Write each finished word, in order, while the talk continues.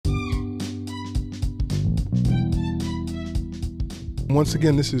Once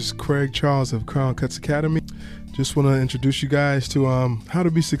again, this is Craig Charles of Crown Cuts Academy. Just want to introduce you guys to how to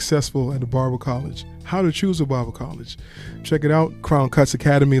be successful at a Barber College, how to choose a Barber College. Check it out, Crown Cuts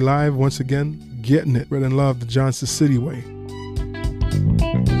Academy live. Once again, getting it. Spread and love the Johnson City way.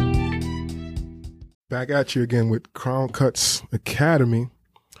 Back at you again with Crown Cuts Academy,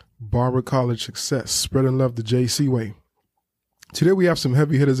 Barber College success. Spread and love the JC way. Today we have some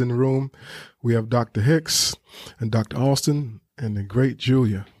heavy hitters in the room. We have Dr. Hicks and Dr. Alston and the great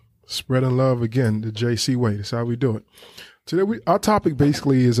Julia. Spread and love again the JC way. That's how we do it. Today our topic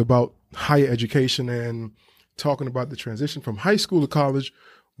basically is about higher education and talking about the transition from high school to college.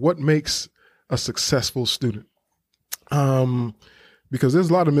 What makes a successful student? Because there's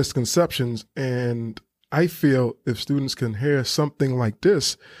a lot of misconceptions, and I feel if students can hear something like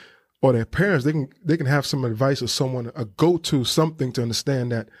this, or their parents, they can have some advice or someone, a go-to something to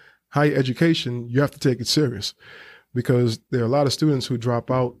understand that higher education, you have to take it serious, because there are a lot of students who drop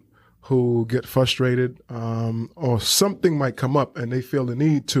out, who get frustrated, or something might come up and they feel the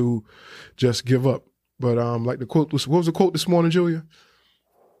need to just give up. But like the quote, what was the quote this morning, Julia?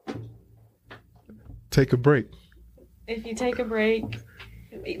 Take a break. If you take a break,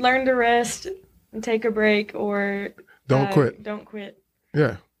 learn to rest and take a break, or don't quit. Don't quit.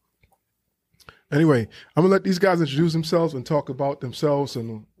 Yeah. Anyway, I'm gonna let these guys introduce themselves and talk about themselves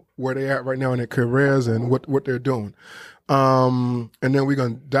and where they're at right now in their careers and what they're doing. And then we're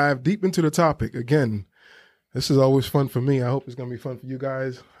gonna dive deep into the topic. Again, this is always fun for me. I hope it's gonna be fun for you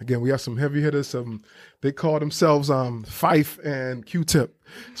guys. Again, we have some heavy hitters. They call themselves Fife and Q-Tip.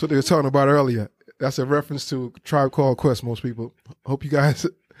 That's what they were talking about earlier. That's a reference to Tribe Called Quest, most people. Hope you guys,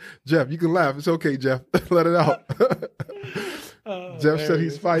 Jeff, you can laugh. It's okay, Jeff. Let it out. Jeff said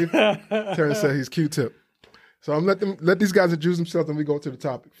he's Fife. Terrence said he's Q-Tip. So I'm let these guys introduce themselves and we go to the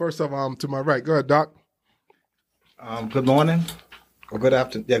topic. First off, to my right. Go ahead, Doc. Good morning, or good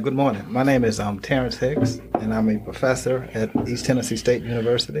afternoon. Yeah, good morning. My name is Terrence Hicks, and I'm a professor at East Tennessee State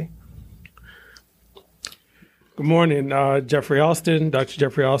University. Good morning, Jeffrey Alston, Dr.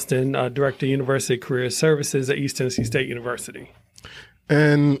 Jeffrey Alston, Director of University Career Services at East Tennessee State University.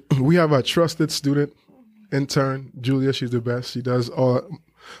 And we have a trusted student intern, Julia. She's the best. She does all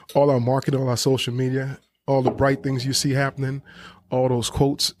our marketing, all our social media, all the bright things you see happening, all those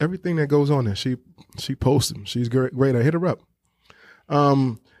quotes, everything that goes on there. She posts them. She's great. I hit her up.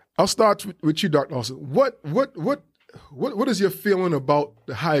 I'll start with you, Dr. Alston. What is your feeling about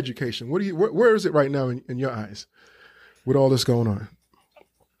the higher education? Where is it right now in your eyes with all this going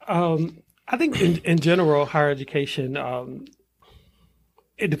on? I think in general, higher education,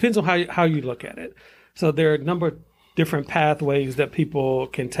 it depends on how you look at it. So there are a number of different pathways that people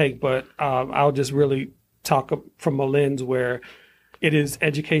can take, but I'll just really talk from a lens where it is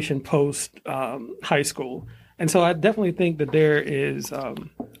education post high school. And so I definitely think that there is a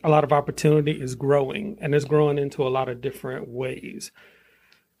lot of opportunity is growing, and it's growing into a lot of different ways.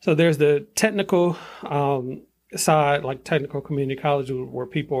 So there's the technical side, like technical community colleges, where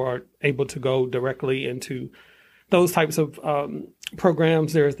people are able to go directly into those types of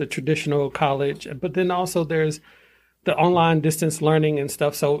programs. There's the traditional college, but then also there's the online distance learning and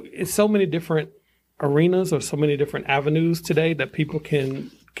stuff. So it's so many different arenas or so many different avenues today that people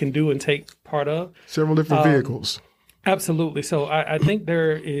can do and take part of. Several different vehicles. Absolutely. So I think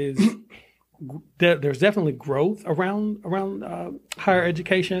there's definitely growth around higher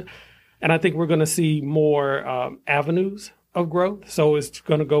education, and I think we're going to see more avenues of growth. So it's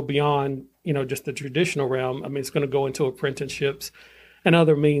going to go beyond just the traditional realm. I mean, it's going to go into apprenticeships and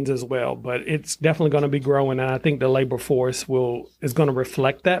other means as well, but it's definitely going to be growing, and I think the labor force is going to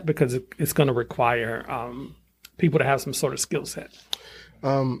reflect that, because it's going to require people to have some sort of skill set.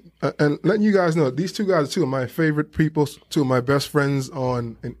 And letting you guys know, these two guys are two of my favorite people, two of my best friends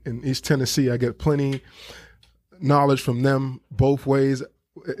in East Tennessee. I get plenty knowledge from them both ways.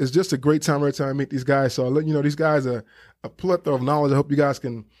 It's just a great time every time I meet these guys. So I'll let you know, these guys are a plethora of knowledge. I hope you guys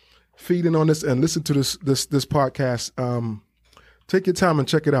can feed in on this and listen to this podcast. Take your time and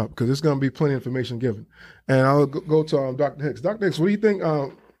check it out, because there's going to be plenty of information given. And I'll go to Dr. Hicks. Dr. Hicks, what do you think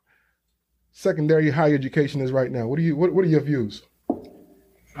secondary higher education is right now? What are your views?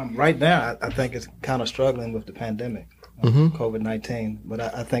 Right now, I think it's kind of struggling with the pandemic, COVID-19. But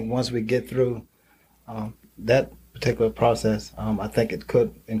I think once we get through that particular process, I think it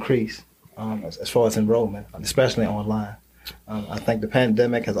could increase as far as enrollment, especially online. I think the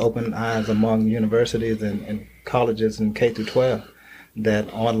pandemic has opened eyes among universities and colleges and K through 12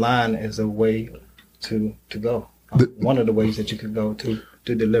 that online is a way to go. One of the ways that you could go to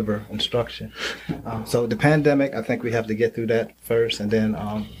deliver instruction. So the pandemic, I think we have to get through that first, and then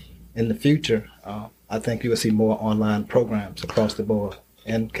in the future, I think you will see more online programs across the board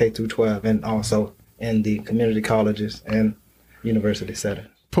in K through 12 and also in the community colleges and university setting.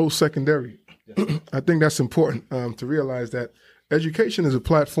 Post-secondary. I think that's important to realize that education is a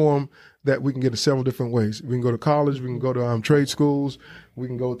platform that we can get in several different ways. We can go to college, we can go to trade schools, we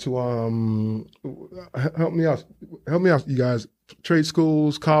can go to help me out, you guys. Trade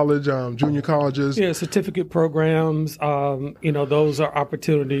schools, college, junior colleges. Yeah, certificate programs. Those are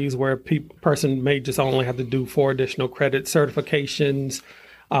opportunities where person may just only have to do 4 additional credit certifications.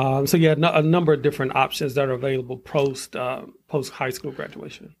 A number of different options that are available post high school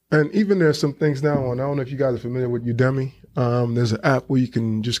graduation. And even there's some things now on, I don't know if you guys are familiar with Udemy. There's an app where you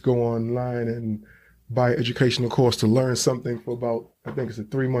can just go online and buy an educational course to learn something for about, I think it's a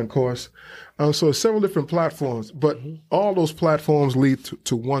 3-month course. So it's several different platforms, but all those platforms lead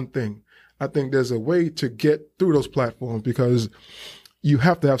to one thing. I think there's a way to get through those platforms because you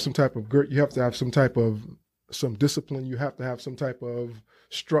have to have some type of grit. You have to have some discipline. You have to have some type of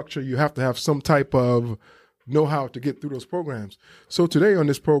structure. You have to have some type of know-how to get through those programs. So today on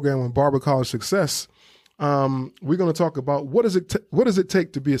this program on Barber College Success, we're going to talk about what does it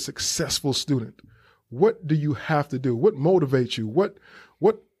take to be a successful student? What do you have to do? What motivates you? What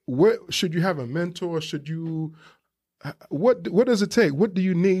should you have a mentor? What does it take? What do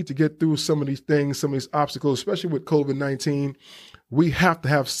you need to get through some of these things, some of these obstacles, especially with COVID-19? We have to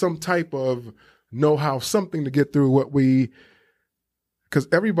have some type of know-how, something to get through because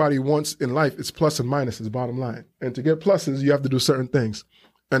everybody wants in life, it's plus and minuses, bottom line. And to get pluses, you have to do certain things.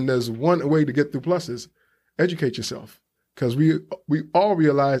 And there's one way to get through pluses, educate yourself. Because we all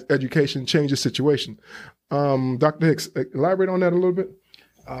realize education changes situation. Dr. Hicks, elaborate on that a little bit.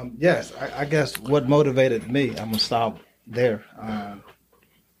 Yes, I guess what motivated me, I'm going to stop there.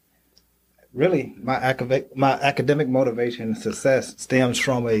 Really, my academic motivation and success stems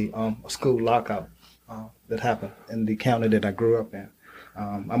from a school lockout that happened in the county that I grew up in.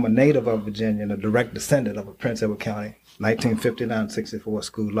 I'm a native of Virginia and a direct descendant of a Prince Edward County 1959-64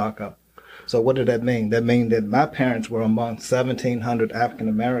 school lockout. So what did that mean? That means that my parents were among 1,700 African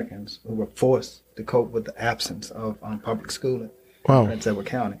Americans who were forced to cope with the absence of public schooling in Prince Edward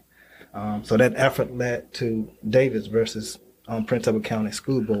County. So that effort led to Davis versus Prince Edward County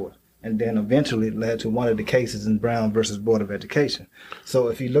School Board, and then eventually led to one of the cases in Brown versus Board of Education. So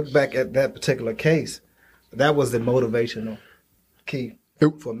if you look back at that particular case, that was the motivational key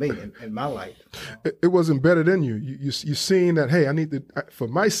for me in my life. It was embedded in you. You seen that, hey, I need to, for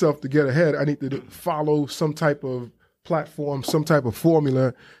myself to get ahead, I need to follow some type of platform, some type of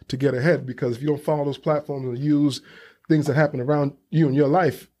formula to get ahead. Because if you don't follow those platforms and use things that happen around you in your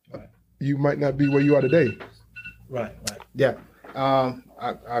life, you might not be where you are today. Right. Yeah, I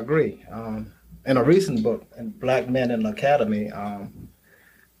agree. In a recent book, in Black Men in the Academy,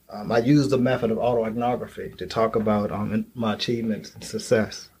 I used the method of autoethnography to talk about my achievements and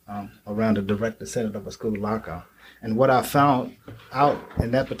success around the direct descendant of a school lockout. And what I found out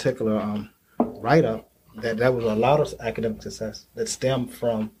in that particular write-up, that there was a lot of academic success that stemmed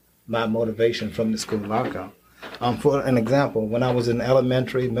from my motivation from the school lockout. For an example, when I was in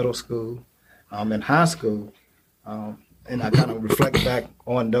elementary, middle school, and high school, and I kind of reflect back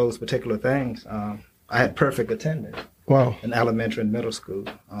on those particular things, I had perfect attendance. Wow. In elementary and middle school.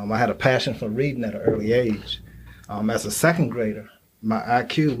 I had a passion for reading at an early age. As a second grader, my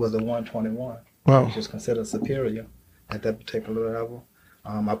IQ was a 121, which is considered superior at that particular level.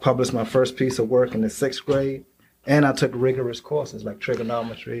 I published my first piece of work in the 6th grade, and I took rigorous courses like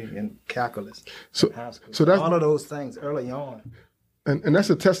trigonometry and calculus in high school. So that's all of those things early on. And that's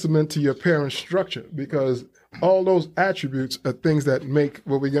a testament to your parents' structure, because all those attributes are things that make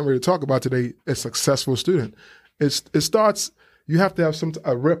what we're getting ready to talk about today a successful student. It starts, you have to have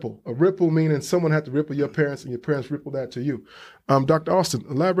a ripple. A ripple meaning someone had to ripple your parents and your parents ripple that to you. Dr. Austin,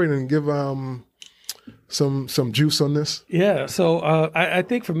 elaborate and give some juice on this. Yeah, so I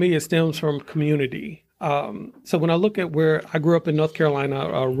think for me it stems from community. So when I look at where I grew up in North Carolina,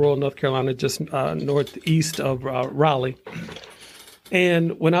 rural North Carolina, just northeast of Raleigh.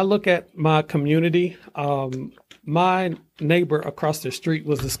 And when I look at my community, my neighbor across the street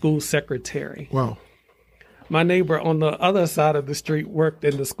was the school secretary. Wow. My neighbor on the other side of the street worked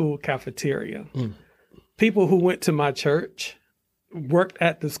in the school cafeteria. People who went to my church worked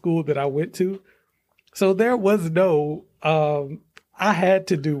at the school that I went to. So there was no, I had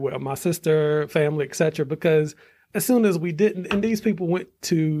to do well, my sister, family, etc., because as soon as we didn't, and these people went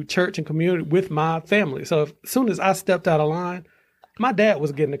to church and community with my family. So as soon as I stepped out of line, my dad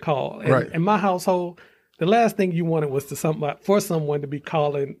was getting a call. And in my household, the last thing you wanted was for someone to be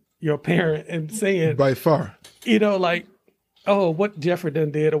calling your parent and saying, by far, oh, what Jeffrey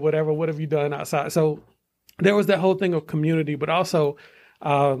done did or whatever, what have you done outside? So there was that whole thing of community, but also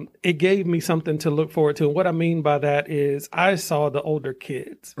it gave me something to look forward to. And what I mean by that is I saw the older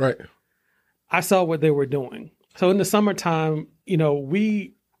kids. Right. I saw what they were doing. So in the summertime,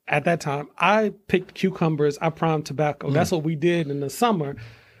 at that time, I picked cucumbers, I primed tobacco. That's what we did in the summer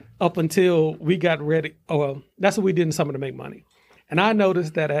up until we got ready. Oh, well, that's what we did in summer to make money. And I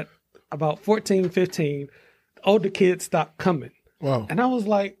noticed that at about 14, 15, the older kids stopped coming. Wow. And I was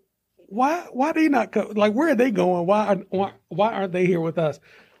like, why they not come? Like, where are they going? Why aren't they here with us?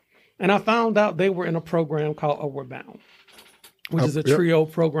 And I found out they were in a program called Upward Bound, which is a TRIO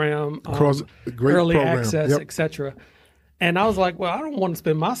program, great early program. access, etc. And I was like, well, I don't want to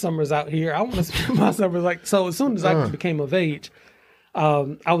spend my summers out here. I want to spend my summers so as soon as I became of age,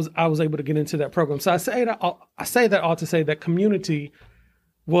 I was able to get into that program. So I say that all to say that community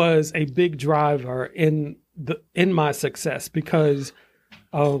was a big driver in my success because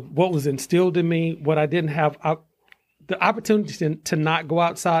of what was instilled in me, what I didn't have, the opportunity to not go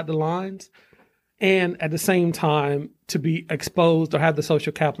outside the lines, and at the same time to be exposed or have the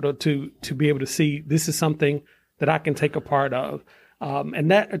social capital to be able to see this is something that I can take a part of. And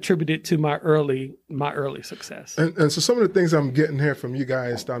that attributed to my early success. And so some of the things I'm getting here from you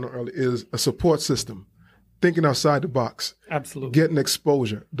guys starting early is a support system, thinking outside the box. Absolutely. Getting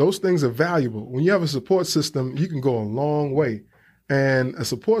exposure. Those things are valuable. When you have a support system, you can go a long way. And a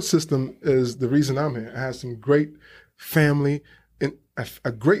support system is the reason I'm here. I have some great family, and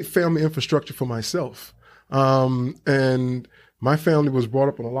a great family infrastructure for myself. And my family was brought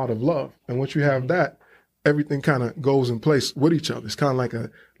up on a lot of love. And once you have that, everything kind of goes in place with each other. It's kind of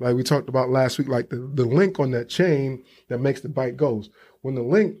like we talked about last week, like the link on that chain that makes the bike goes. When the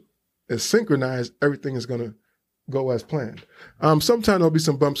link is synchronized, everything is going to go as planned. Sometimes there'll be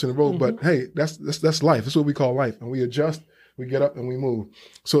some bumps in the road, but hey, that's life. That's what we call life. And we adjust, we get up and we move.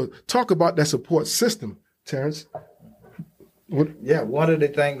 So talk about that support system, Terrence. One of the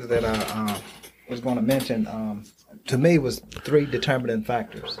things that I was going to mention, to me, was 3 determining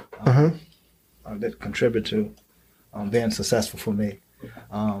factors. That contribute to being successful for me.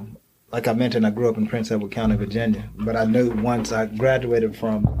 Like I mentioned, I grew up in Prince Edward County, Virginia, but I knew once I graduated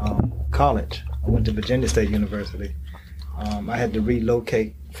from college, I went to Virginia State University, I had to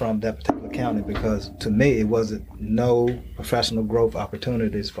relocate from that particular county because to me it wasn't no professional growth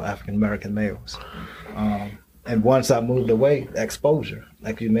opportunities for African American males. And once I moved away, exposure,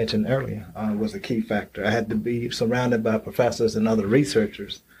 like you mentioned earlier, was a key factor. I had to be surrounded by professors and other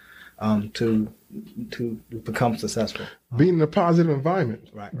researchers to become successful. Being in a positive environment,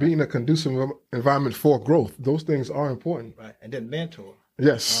 right. Being a conducive environment for growth, those things are important. Right, and then mentor.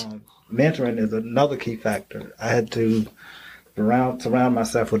 Yes. Mentoring is another key factor. I had to surround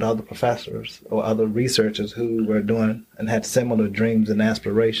myself with other professors or other researchers who were doing and had similar dreams and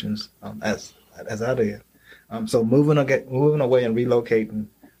aspirations as I did. So moving away and relocating,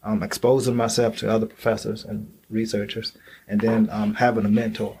 exposing myself to other professors and researchers, and then having a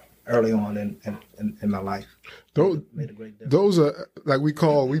mentor early on in my life. Those, made a great difference. Those are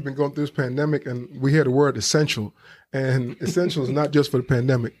we've been going through this pandemic and we hear the word essential. And essential is not just for the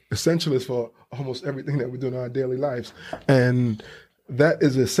pandemic. Essential is for almost everything that we do in our daily lives. And that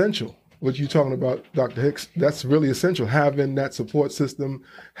is essential. What you're talking about, Dr. Hicks, that's really essential. Having that support system,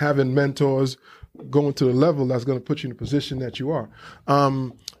 having mentors, going to the level that's going to put you in the position that you are.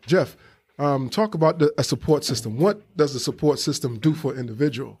 Jeff, talk about a support system. What does the support system do for an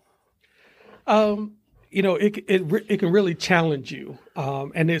individual? It can really challenge you,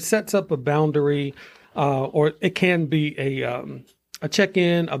 and it sets up a boundary, or it can be a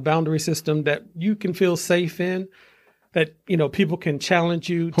check-in, a boundary system that you can feel safe in. That people can challenge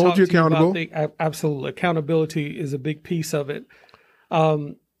you, hold you accountable. Absolutely, accountability is a big piece of it.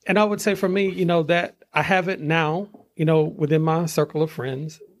 And I would say for me, that I have it now. Within my circle of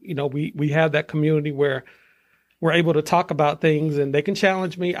friends, we have that community where we're able to talk about things and they can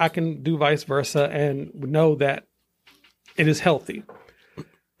challenge me. I can do vice versa and know that it is healthy.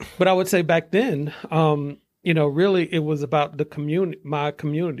 But I would say back then, really it was about the community, my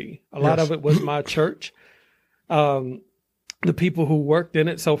community. A lot of it was my church, the people who worked in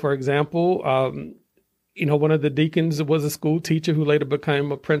it. So for example, one of the deacons was a school teacher who later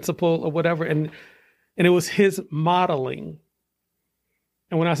became a principal or whatever. And it was his modeling.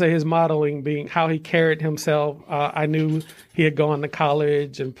 And when I say his modeling being how he carried himself, I knew he had gone to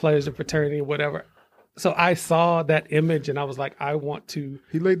college and pledged a fraternity or whatever. So I saw that image and I was like, I want to.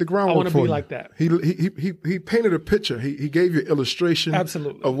 He laid the groundwork. I want to be you. like that. He painted a picture. He gave you illustration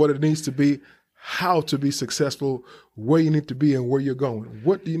Absolutely. of what it needs to be. how to be successful, where you need to be and where you're going.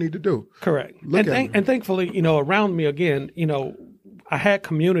 What do you need to do? Correct. Look at And thankfully, you know, around me again, you know, I had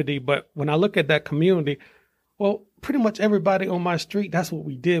community, but when I look at that community, well, pretty much everybody on my street, that's what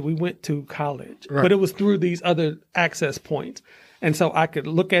we did. We went to college, Right. but it was through these other access points. And so I could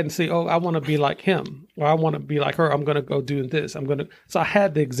look at it and say, oh, I want to be like him, or I want to be like her. I'm going to go do this. So I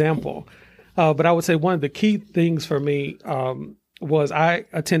had the example. But I would say one of the key things for me was I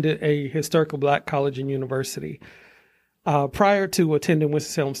attended a historical Black college and university. Prior to attending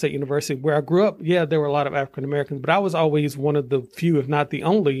Winston-Salem State University, where I grew up, yeah, there were a lot of African Americans, but I was always one of the few, if not the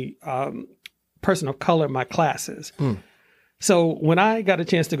only, person of color in my classes. So when I got a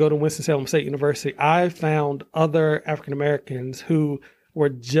chance to go to Winston-Salem State University, I found other African Americans who were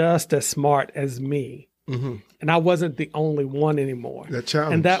just as smart as me. And I wasn't the only one anymore. That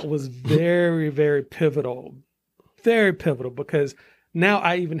challenge. And that was very, very pivotal, because now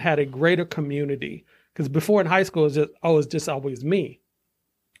I even had a greater community. Because before in high school, it was just always me,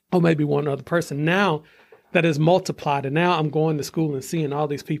 or maybe one other person. Now that is multiplied, and now I'm going to school and seeing all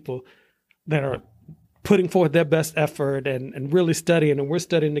these people that are putting forth their best effort and really studying, and we're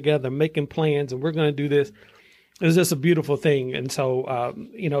studying together, making plans, and we're going to do this. It's just a beautiful thing. And so,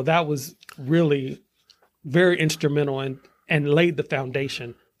 you know, that was really very instrumental and laid the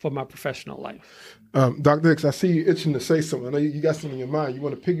foundation for my professional life. Dr. Hicks, I see you itching to say something. I know you got something in your mind. You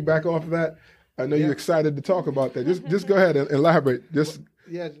want to piggyback off of that? I know you're excited to talk about that. Just go ahead and elaborate.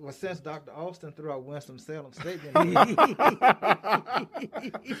 Yeah, well, since Dr. Austin threw out Winston-Salem State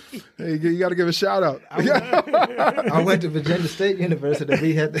Hey, you got to give a shout out. I went to Virginia State University.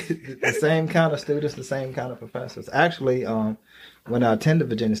 We had the same kind of students, the same kind of professors. Actually, when I attended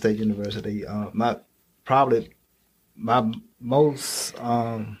Virginia State University, my most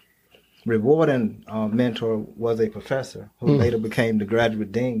rewarding mentor was a professor who later became the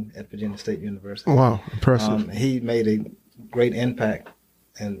graduate dean at Virginia State University. Wow, impressive. He made a great impact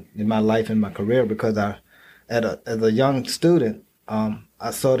in my life and my career because as a young student, I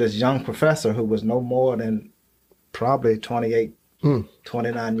saw this young professor who was no more than probably 28,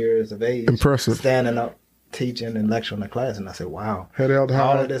 29 years of age. Impressive. Standing up, teaching and lecturing in class. And I said, wow. Head held high.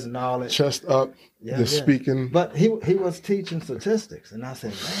 All of this knowledge. Chest up, just speaking. But he was teaching statistics. And I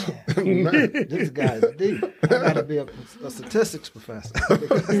said, man, this guy's deep. I got to be a statistics professor.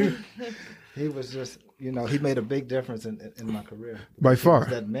 Because he was just, you know, he made a big difference in my career. By far.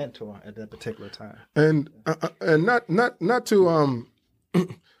 He was that mentor at that particular time. And not to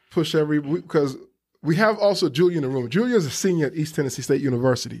push every week, because we have also Julia in the room. Julia is a senior at East Tennessee State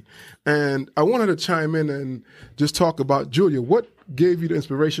University. And I wanted to chime in and just talk about Julia. What gave you the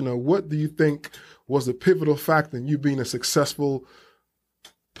inspiration, or what do you think was the pivotal factor in you being a successful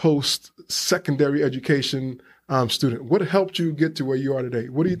post-secondary education student? What helped you get to where you are today?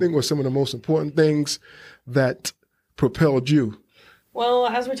 What do you think were some of the most important things that propelled you? Well,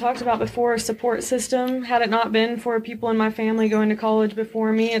 as we talked about before, support system. Had it not been for people in my family going to college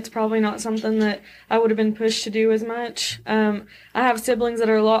before me, it's probably not something that I would have been pushed to do as much. I have siblings that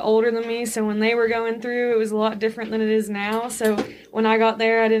are a lot older than me, so when they were going through, it was a lot different than it is now. So when I got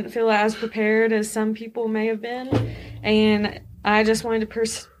there, I didn't feel as prepared as some people may have been. And I just wanted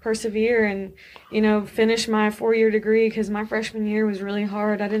to persevere and, you know, finish my 4-year degree because my freshman year was really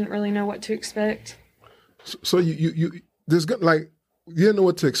hard. I didn't really know what to expect. So you there's like, you didn't know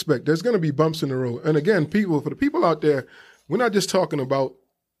what to expect. There's going to be bumps in the road. And again, for the people out there, we're not just talking about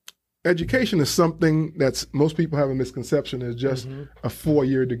education is something that's most people have a misconception is just a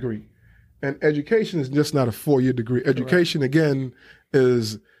 4-year degree. And education is just not a 4-year degree. Education, again,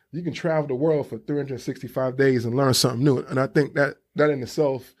 is you can travel the world for 365 days and learn something new. And I think that in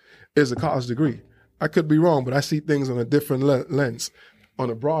itself is a college degree. I could be wrong, but I see things on a different lens,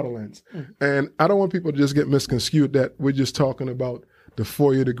 on a broader lens. And I don't want people to just get misconstrued that we're just talking about the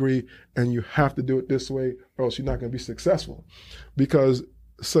 4-year degree and you have to do it this way or else you're not going to be successful. Because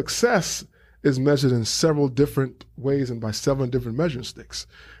success is measured in several different ways and by several different measuring sticks.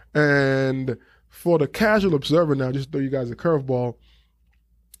 And for the casual observer now, just throw you guys a curveball,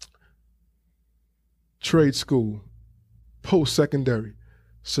 trade school, post-secondary,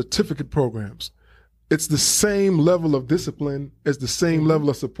 certificate programs, it's the same level of discipline, it's the same level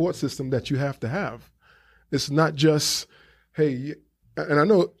of support system that you have to have. It's not just, hey, and I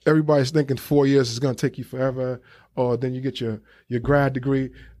know everybody's thinking 4 years is going to take you forever, or then you get your grad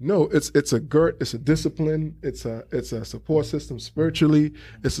degree. No, it's a discipline, it's a support system spiritually,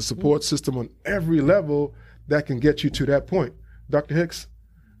 it's a support system on every level that can get you to that point. Dr. Hicks,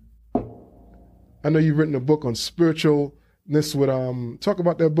 I know you've written a book on spiritualness with talk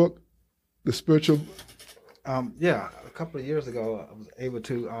about that book. The spiritual. Yeah, a couple of years ago, I was able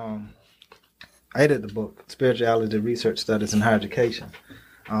to edited the book, Spirituality Research Studies in Higher Education.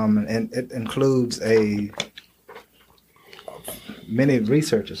 And it includes many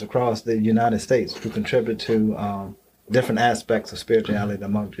researchers across the United States who contribute to different aspects of spirituality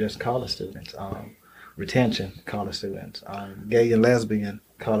among just college students, retention college students, gay and lesbian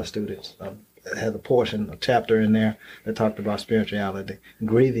college students. It had a chapter in there that talked about spirituality,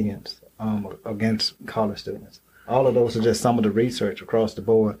 grievance against college students. All of those are just some of the research across the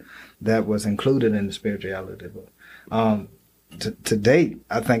board that was included in the spirituality book. To date,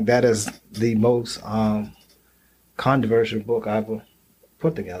 I think that is the most controversial book I've ever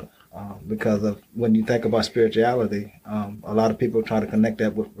put together because of when you think about spirituality, a lot of people try to connect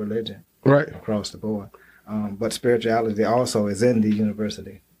that with religion across the board. But spirituality also is in the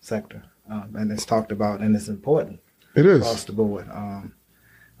university sector, and it's talked about and it's important across the board.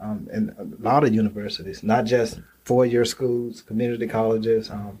 In a lot of universities, not just four-year schools, community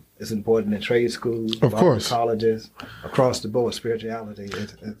colleges. It's important in trade schools, of course, colleges, across the board. Spirituality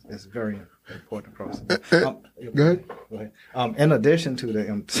is very important across the board. Go ahead. In addition to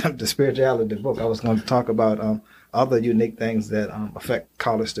the spirituality book, I was going to talk about other unique things that affect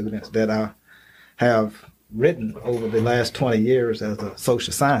college students that I have written over the last 20 years as a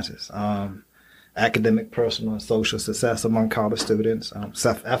social scientist. Academic, personal, and social success among college students,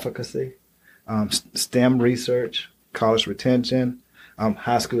 self-efficacy, STEM research, college retention,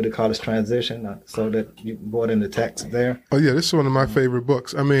 high school to college transition, so that you brought in the text there. Oh, yeah, this is one of my favorite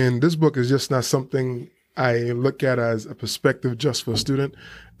books. I mean, this book is just not something I look at as a perspective just for a student.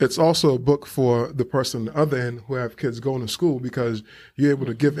 It's also a book for the person on the other end who have kids going to school because you're able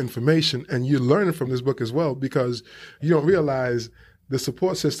to give information and you're learning from this book as well because you don't realize the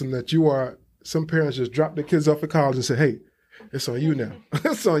support system that you are. Some parents just drop their kids off at college and say, hey, it's on you now.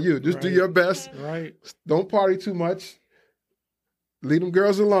 It's on you. Just do your best. Right. Don't party too much. Leave them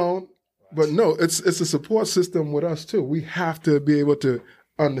girls alone. But no, it's a support system with us too. We have to be able to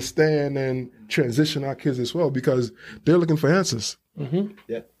understand and transition our kids as well because they're looking for answers. Mm-hmm.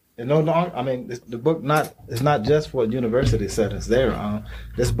 Yeah. And no, I mean, the book is not just for university settings there.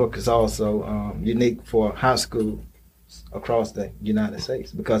 This book is also unique for high school across the United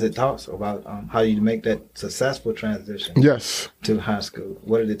States because it talks about how you make that successful transition to high school.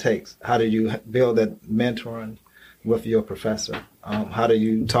 What it takes. How do you build that mentoring with your professor? How do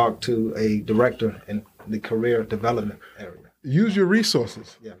you talk to a director in the career development area? Use your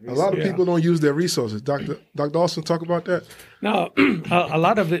resources. A lot of people don't use their resources. Dr. Austin, talk about that. No, a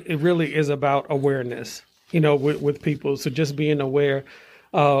lot of it really is about awareness, with people. So just being aware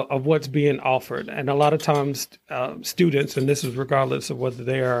of what's being offered. And a lot of times students, and this is regardless of whether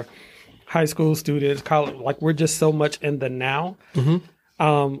they are high school students, college, like we're just so much in the now,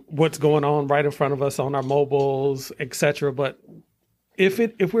 what's going on right in front of us on our mobiles, etc. But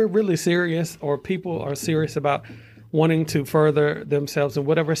if we're really serious or people are serious about wanting to further themselves in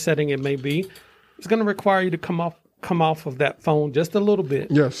whatever setting it may be, it's going to require you to come off of that phone just a little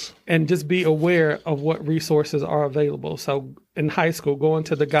bit. Yes. And just be aware of what resources are available. So in high school, going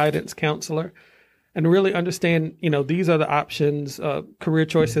to the guidance counselor and really understand, these are the options, career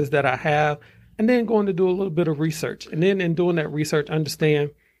choices that I have, and then going to do a little bit of research. And then in doing that research,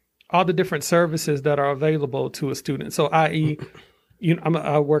 understand all the different services that are available to a student. So i.e.,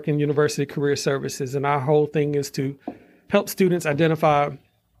 I work in university career services, and our whole thing is to help students identify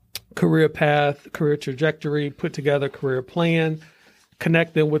career path, career trajectory, put together a career plan,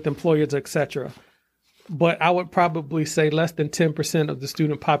 connect them with employers, etc. But I would probably say less than 10% of the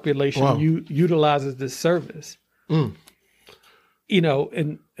student population utilizes this service. And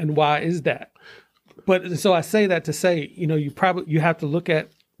why is that? But so I say that to say, you have to look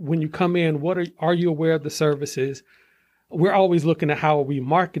at when you come in, are you aware of the services? We're always looking at how are we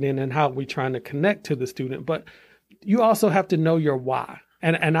marketing and how are we trying to connect to the student, but you also have to know your why.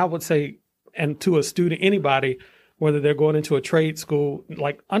 And I would say, and to a student, anybody, whether they're going into a trade school,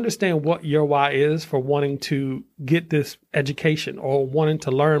 like understand what your why is for wanting to get this education or wanting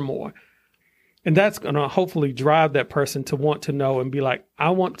to learn more. And that's going to hopefully drive that person to want to know and be like,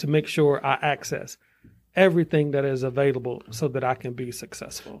 I want to make sure I access everything that is available so that I can be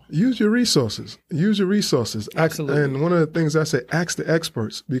successful. Use your resources. Absolutely. And one of the things I say, ask the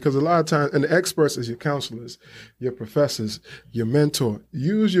experts, because a lot of times, and the experts is your counselors, your professors, your mentor.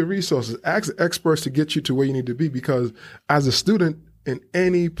 Use your resources. Ask the experts to get you to where you need to be, because as a student in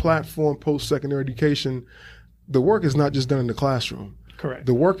any platform, post-secondary education, the work is not just done in the classroom. Correct.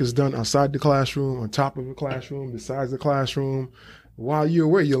 The work is done outside the classroom, on top of the classroom, besides the classroom. While you're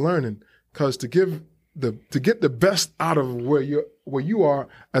away, you're learning. Because to get the best out of where you are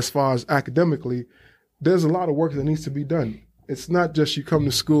as far as academically, there's a lot of work that needs to be done It's not just you come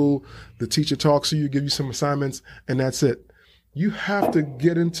to school, the teacher talks to you, give you some assignments, and that's it. You have to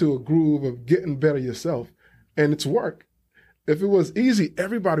get into a groove of getting better yourself, and it's work. If it was easy,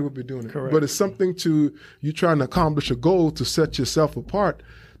 everybody would be doing it. Correct. But it's something to you trying to accomplish a goal to set yourself apart,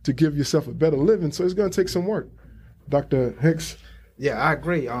 to give yourself a better living. So it's going to take some work. Dr. Hicks? Yeah, I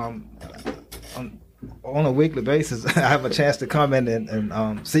agree. On a weekly basis, I have a chance to come in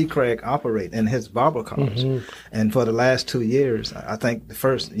and see Craig operate in his barber college. Mm-hmm. And for the last 2 years, I think the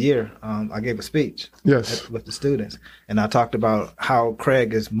first year, I gave a speech with the students. And I talked about how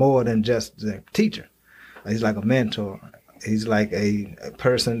Craig is more than just the teacher. He's like a mentor. He's like a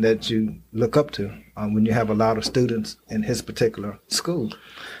person that you look up to when you have a lot of students in his particular school.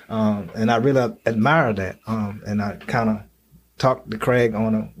 And I really admire that. And I kind of talk to Craig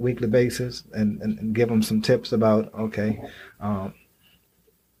on a weekly basis and give him some tips about, how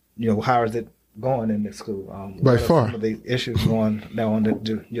is it going in the school? By what are far. some of the issues going on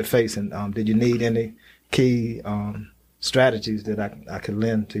that you're facing? Did you need any key strategies that I could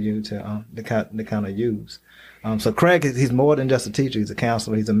lend to you to kind of use? So Craig, he's more than just a teacher. He's a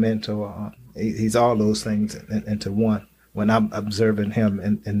counselor. He's a mentor. He's all those things into one when I'm observing him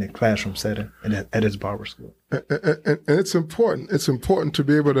in the classroom setting and at his barber school. And it's important. It's important to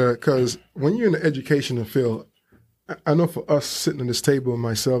be able to, because when you're in the educational field, I know for us sitting at this table,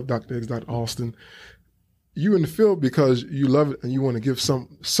 myself, Dr. Hicks, Dr. Alston, you in the field because you love it and you want to give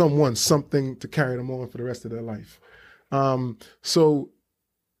someone something to carry them on for the rest of their life. So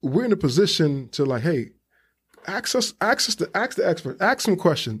we're in a position to like, hey, ask the expert, ask some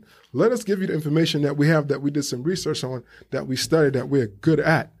questions. Let us give you the information that we have, that we did some research on, that we studied, that we're good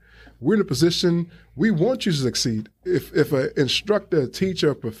at. We're in a position, we want you to succeed. If an instructor, a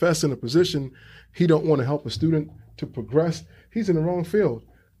teacher, a professor in a position, he don't want to help a student to progress, he's in the wrong field.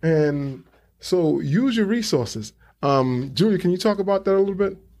 And so use your resources. Julia, can you talk about that a little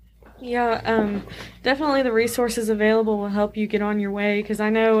bit? Yeah, definitely the resources available will help you get on your way, because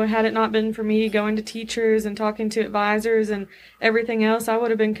I know had it not been for me going to teachers and talking to advisors and everything else, I would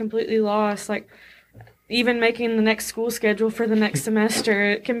have been completely lost. Like, even making the next school schedule for the next semester,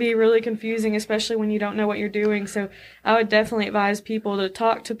 it can be really confusing, especially when you don't know what you're doing. So I would definitely advise people to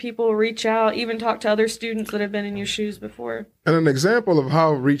talk to people, reach out, even talk to other students that have been in your shoes before. And an example of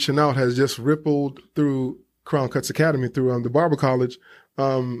how reaching out has just rippled through Crown Cuts Academy, through the Barber College.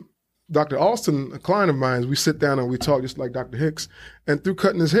 Dr. Alston, a client of mine, we sit down and we talk just like Dr. Hicks. And through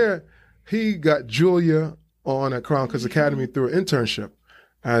cutting his hair, he got Julia on at Crown Cuts Academy through an internship.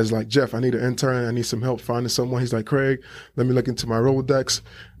 I was like, Jeff, I need an intern. I need some help finding someone. He's like, Craig, let me look into my Rolodex.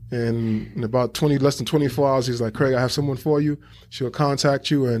 And in about less than 24 hours, he's like, Craig, I have someone for you. She'll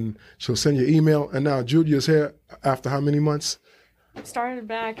contact you and she'll send you an email. And now Julia's here after how many months? Started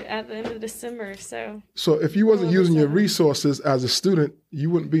back at the end of December, so. So if you wasn't using your resources as a student, you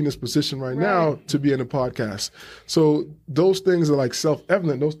wouldn't be in this position right now to be in a podcast. So those things are like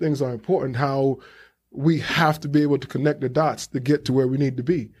self-evident. Those things are important, how we have to be able to connect the dots to get to where we need to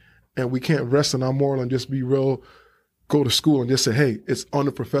be. And we can't rest on our moral and just be real, go to school and just say, hey, it's on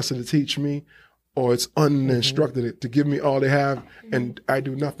the professor to teach me, or it's on the instructor to give me all they have and I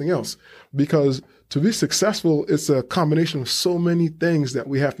do nothing else. Because to be successful, it's a combination of so many things that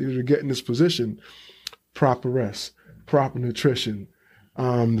we have to do to get in this position. Proper rest, proper nutrition,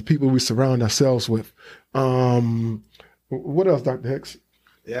 the people we surround ourselves with. What else, Dr. Hicks?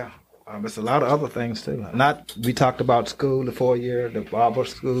 Yeah, it's a lot of other things too. We talked about school, the 4-year, the barber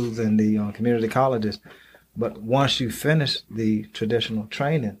schools and the community colleges. But once you finish the traditional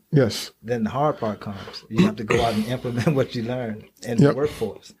training, yes, then the hard part comes. You have to go out and implement what you learn in the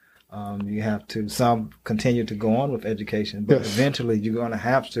workforce. You have to, some continue to go on with education, but eventually you're going to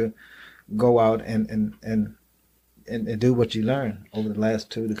have to go out and do what you learn over the last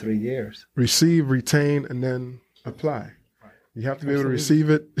 2 to 3 years. Receive, retain, and then apply. You have to be able to receive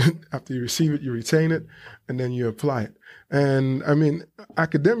it. After you receive it, you retain it, and then you apply it. And I mean,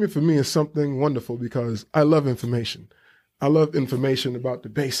 academia for me is something wonderful because I love information. I love information about the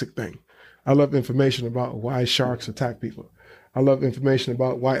basic thing. I love information about why sharks attack people. I love information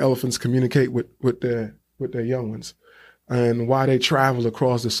about why elephants communicate with their young ones, and why they travel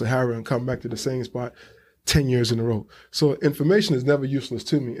across the Sahara and come back to the same spot 10 years in a row. So information is never useless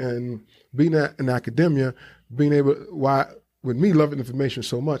to me. And being in academia, with me loving information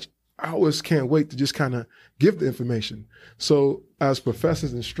so much, I always can't wait to just kind of give the information. So as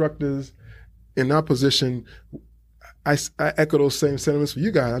professors, instructors, in our position, I echo those same sentiments for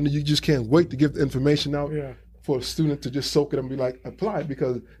you guys. I know you just can't wait to give the information out for a student to just soak it and be like, apply,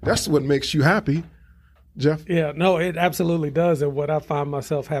 because that's what makes you happy. Jeff? Yeah, no, it absolutely does. And what I find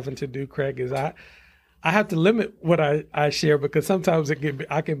myself having to do, Craig, is I have to limit what I share because sometimes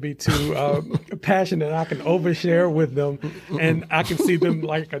I can be too passionate. I can overshare with them, and I can see them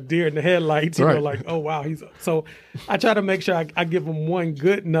like a deer in the headlights. You know, like, oh wow, so. I try to make sure I give them one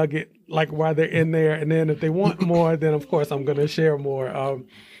good nugget, like while they're in there, and then if they want more, then of course I'm going to share more.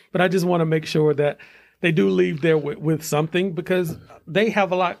 But I just want to make sure that they do leave there with something because they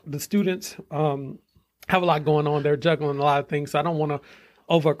have a lot. The students have a lot going on. They're juggling a lot of things, so I don't want to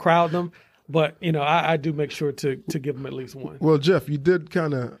overcrowd them. But, you know, I do make sure to give them at least one. Well, Jeff, you did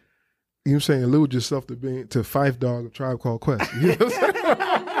kind of, you know what I'm saying, allude yourself to Fife Dog of Tribe Called Quest. You know what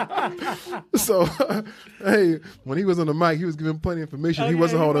I'm saying? So, hey, when he was on the mic, he was giving plenty of information. He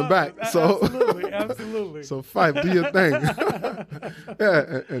wasn't holding back. So, Absolutely. So, Fife, do your thing.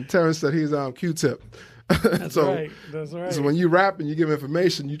 Yeah, and Terrence said he's Q-Tip. That's right. So when you rap and you give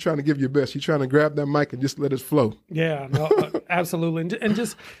information, you're trying to give your best. You're trying to grab that mic and just let it flow. Yeah, no, absolutely. And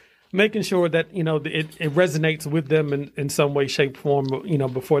just making sure that, you know, it resonates with them in some way, shape, form, you know,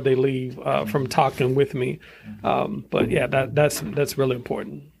 before they leave from talking with me. But yeah, that's really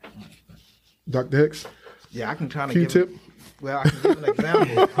important. Dr. Hicks? Yeah, I can try to Q-Tip? I can give an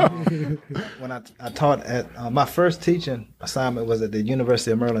example. When I taught at, my first teaching assignment was at the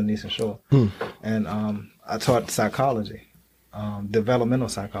University of Maryland, Eastern Shore. And I taught psychology, developmental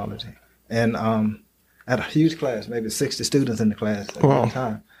psychology. And I had a huge class, maybe 60 students in the class at one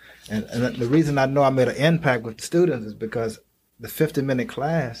time. And the reason I know I made an impact with the students is because the 50-minute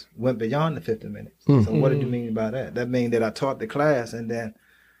class went beyond the 50 minutes. So what did you mean by that? That means that I taught the class and then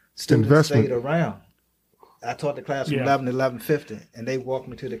students stayed around. I taught the class from 11 to 11:50, and they walked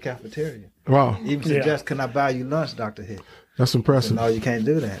me to the cafeteria. Wow. Even suggest, can I buy you lunch, Dr. Hicks? That's impressive. No, you can't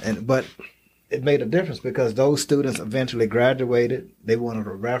do that. But it made a difference because those students eventually graduated. They wanted a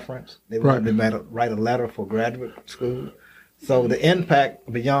reference. They wanted to write a letter for graduate school. So the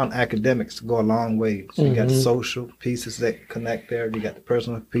impact beyond academics go a long way. So you got social pieces that connect there. You got the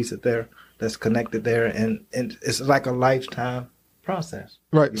personal pieces there that's connected there. And it's like a lifetime process.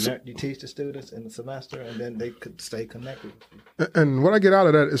 Right. You teach the students in the semester, and then they could stay connected. And what I get out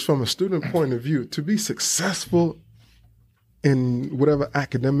of that is from a student point of view, to be successful in whatever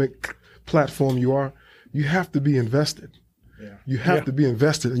academic platform you are, you have to be invested. Yeah. You have to be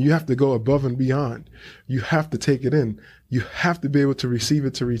invested, and you have to go above and beyond. You have to take it in. You have to be able to receive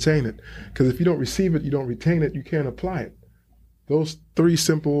it to retain it. Because if you don't receive it, you don't retain it, you can't apply it. Those three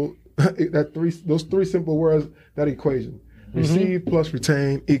simple words, that equation. Receive plus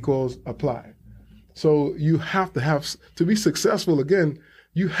retain equals apply. So you have to be successful again,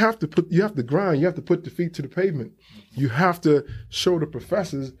 you have to grind, you have to put the feet to the pavement. You have to show the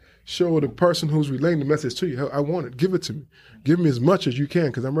professors, show the person who's relaying the message to you, I want it, give it to me. Give me as much as you can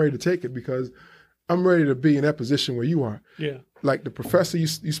because I'm ready to take it because I'm ready to be in that position where you are. Yeah. Like the professor you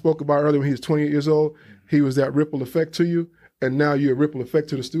spoke about earlier when he was 28 years old, he was that ripple effect to you, and now you're a ripple effect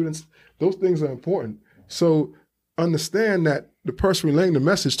to the students. Those things are important. So understand that the person relaying the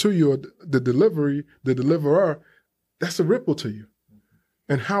message to you, or the deliverer, that's a ripple to you.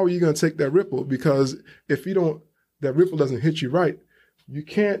 And how are you going to take that ripple? Because if that ripple doesn't hit you right, you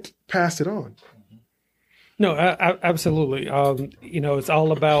can't pass it on. No, absolutely. It's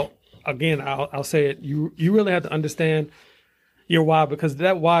all about, again, I'll say it, you really have to understand your why, because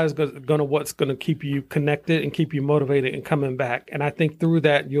that why is what's going to keep you connected and keep you motivated and coming back. And I think through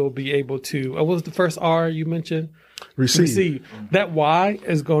that, you'll be able to, what was the first R you mentioned? Receive. That why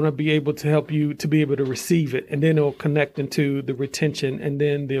is going to be able to help you to be able to receive it. And then it'll connect into the retention and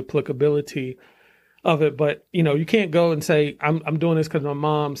then the applicability of it. But, you can't go and say, I'm doing this because my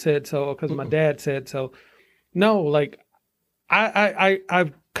mom said so or because my dad said so. No, like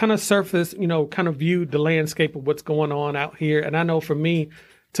I've kind of surfaced, kind of viewed the landscape of what's going on out here. And I know for me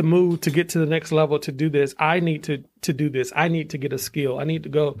to move, to get to the next level, to do this, I need to do this. I need to get a skill. I need to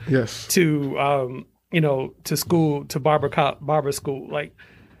go to, to school, to barber school,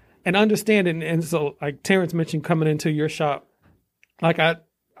 and understanding. And so like Terrence mentioned coming into your shop, like I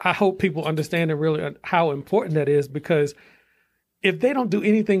hope people understand and really how important that is, because if they don't do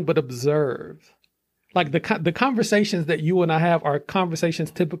anything but observe, like the conversations that you and I have are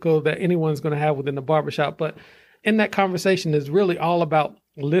conversations typical that anyone's going to have within the barbershop. But in that conversation is really all about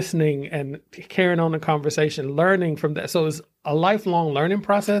listening and carrying on the conversation, learning from that. So it's a lifelong learning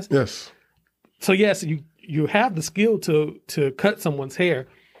process. Yes. So yes, you have the skill to cut someone's hair,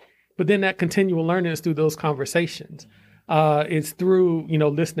 but then that continual learning is through those conversations. It's through,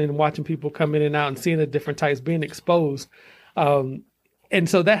 listening and watching people come in and out and seeing the different types, being exposed. And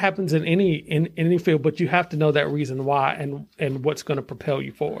so that happens in any field, but you have to know that reason why and what's going to propel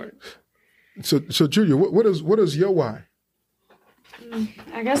you forward. So Julia, what is your why?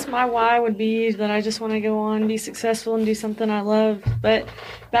 I guess my why would be that I just want to go on, be successful, and do something I love. But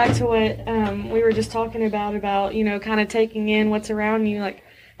back to what we were just talking about, you know, kind of taking in what's around you. Like,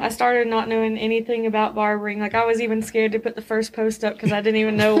 I started not knowing anything about barbering. Like, I was even scared to put the first post up because I didn't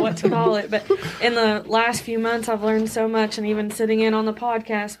even know what to call it. But in the last few months, I've learned so much, and even sitting in on the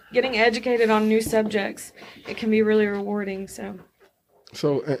podcast, getting educated on new subjects, it can be really rewarding. So,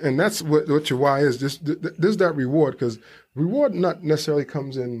 and that's what your why is. There's that reward, because reward not necessarily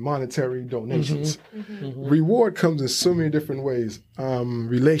comes in monetary donations. Reward comes in so many different ways.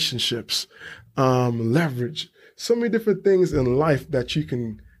 Relationships, leverage, so many different things in life that you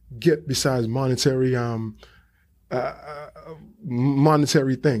can get besides monetary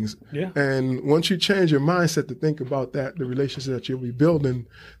things. Yeah. And once you change your mindset to think about that, the relationship that you'll be building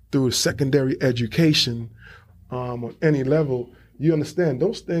through secondary education on any level, you understand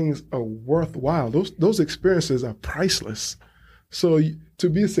those things are worthwhile. Those experiences are priceless. So to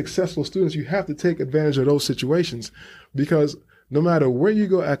be a successful student, you have to take advantage of those situations, because no matter where you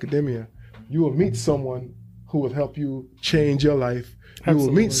go academia, you will meet someone who will help you change your life. You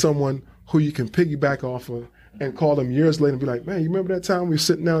will meet someone who you can piggyback off of and call them years later and be like, man, you remember that time we were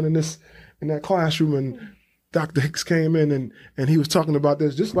sitting down in that classroom and Dr. Hicks came in and he was talking about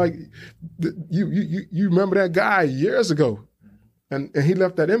this, just like you remember that guy years ago. And he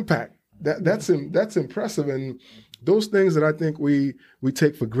left that impact. That's impressive. And those things that I think we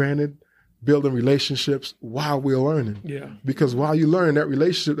take for granted, building relationships while we're learning. Yeah. Because while you learn, that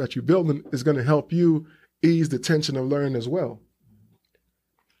relationship that you're building is going to help you ease the tension of learning as well.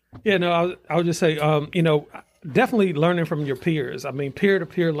 Yeah, no, I would just say, you know, definitely learning from your peers. I mean,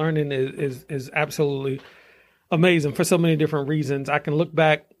 peer-to-peer learning is absolutely amazing for so many different reasons. I can look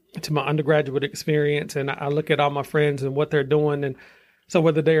back to my undergraduate experience and I look at all my friends and what they're doing. And so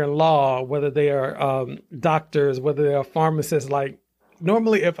whether they're in law, whether they are doctors, whether they are pharmacists, like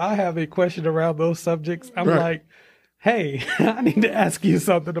normally if I have a question around those subjects, I'm like, hey, I need to ask you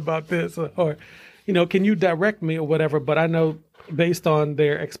something about this, or, you know, can you direct me or whatever? But I know based on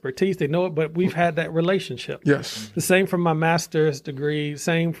their expertise, they know it, but we've had that relationship. Yes. The same from my master's degree,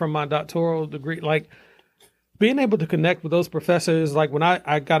 same from my doctoral degree, like being able to connect with those professors. Like when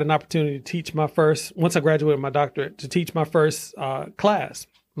I got an opportunity to teach once I graduated my doctorate, to teach my first class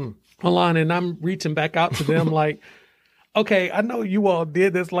online, and I'm reaching back out to them like, okay, I know you all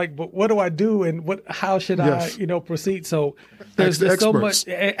did this, like, but what do I do and how should I, you know, proceed? So there's so much,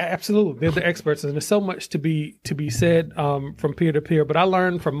 absolutely, they're the experts, and there's so much to be said from peer to peer. But I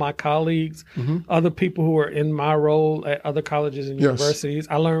learned from my colleagues, other people who are in my role at other colleges and universities.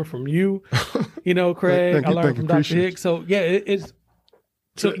 I learned from you, you know, Craig. I learned from Dr. Hicks. So yeah, it's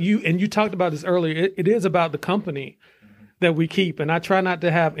so you talked about this earlier. It is about the company that we keep. And I try not to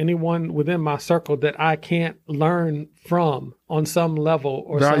have anyone within my circle that I can't learn from on some level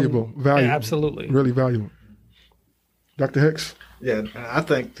or valuable. Yeah, absolutely. Really valuable. Dr. Hicks? Yeah, I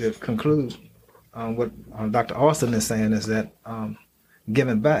think to conclude what Dr. Austin is saying is that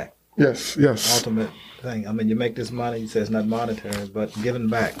giving back. Yes. Ultimate thing. I mean, you make this money, you say it's not monetary, but giving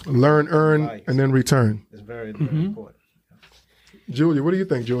back. Learn, earn, and then return. It's very, very important. Julia, what do you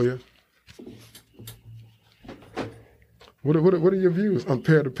think, Julia? What are your views on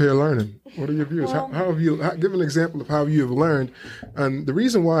peer-to-peer learning? What are your views? Well, how have you give an example of how you have learned? And the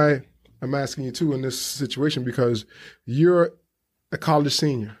reason why I'm asking you too in this situation, because you're a college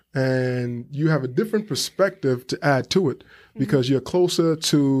senior and you have a different perspective to add to it, because you're closer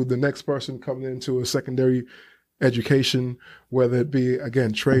to the next person coming into a secondary education, whether it be,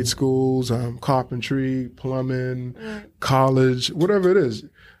 again, trade schools, carpentry, plumbing, college, whatever it is.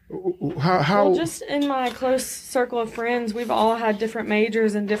 Well, just in my close circle of friends, we've all had different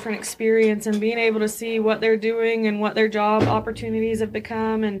majors and different experience, and being able to see what they're doing and what their job opportunities have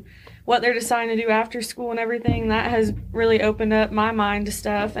become and what they're deciding to do after school and everything, that has really opened up my mind to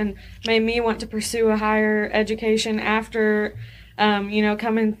stuff and made me want to pursue a higher education after, you know,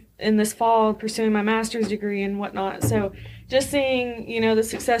 coming in this fall, pursuing my master's degree and whatnot. So just seeing, you know, the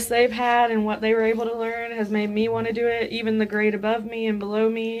success they've had and what they were able to learn has made me want to do it. Even the grade above me and below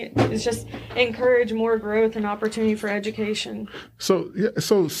me, it's just encourage more growth and opportunity for education. So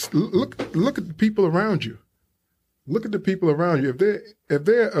look at the people around you. Look at the people around you. If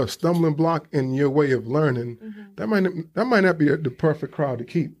they're a stumbling block in your way of learning, that might not be the perfect crowd to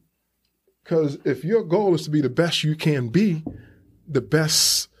keep. Because if your goal is to be the best you can be, the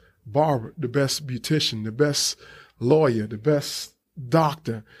best barber, the best beautician, the best lawyer, the best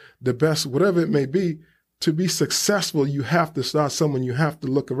doctor, the best whatever it may be, to be successful, you have to start somewhere. You have to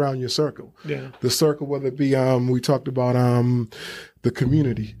look around your circle. Yeah. The circle, whether it be, we talked about the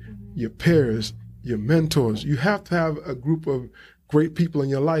community, your peers, your mentors. You have to have a group of great people in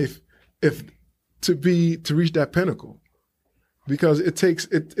your life to reach that pinnacle. Because it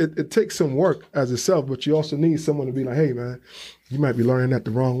takes some work as itself, but you also need someone to be like, hey man, you might be learning that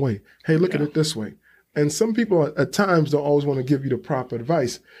the wrong way. Hey, look at it this way. And some people at times don't always want to give you the proper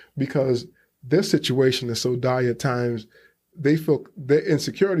advice because their situation is so dire at times. They feel their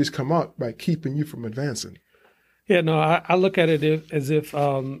insecurities come out by keeping you from advancing. Yeah, no, I look at it as if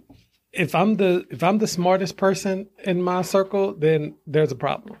I'm the smartest person in my circle, then there's a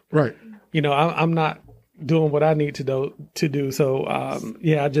problem. Right. I'm not doing what I need to do. So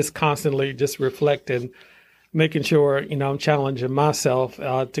I just constantly just reflect and making sure I'm challenging myself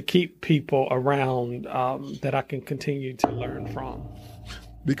to keep people around that I can continue to learn from.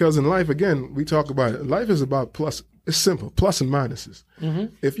 Because in life, again, we talk about it. Life is about plus. It's simple, plus and minuses.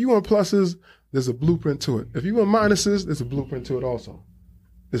 Mm-hmm. If you want pluses, there's a blueprint to it. If you want minuses, there's a blueprint to it also.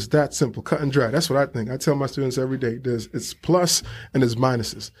 It's that simple, cut and dry. That's what I think. I tell my students every day, it's plus and there's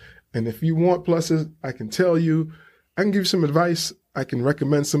minuses. And if you want pluses, I can tell you, I can give you some advice. I can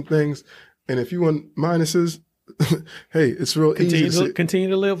recommend some things. And if you want minuses, hey, it's real easy. Continue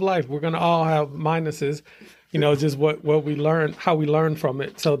to live life. We're going to all have minuses, just what we learn, how we learn from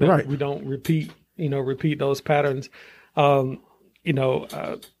it so that we don't repeat those patterns. I'm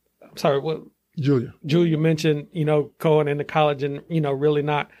sorry, what? Julia mentioned, going into college and, really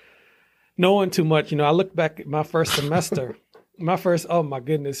not knowing too much. I look back at my first semester, oh my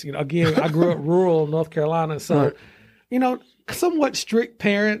goodness, again, I grew up rural North Carolina. So, somewhat strict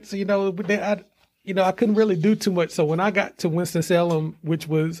parents, I couldn't really do too much. So when I got to Winston-Salem, which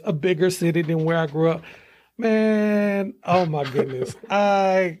was a bigger city than where I grew up, man, oh my goodness.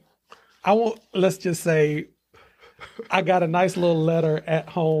 Let's just say I got a nice little letter at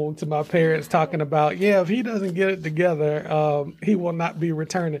home to my parents talking about, if he doesn't get it together, he will not be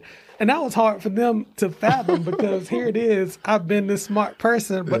returning. And that was hard for them to fathom because here it is. I've been this smart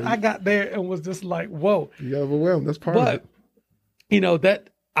person, but I got there and was just like, whoa. You got overwhelmed. That's part of it. That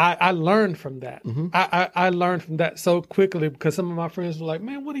I learned from that. Mm-hmm. I learned from that so quickly because some of my friends were like,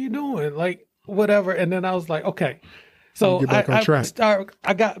 man, what are you doing? Like, whatever. And then I was like, okay. So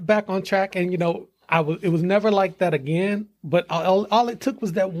I got back on track and, it was never like that again, but all it took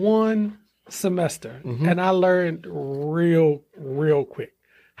was that one semester. Mm-hmm. And I learned real, real quick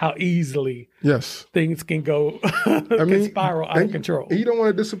how easily things can go, can spiral out of control. You don't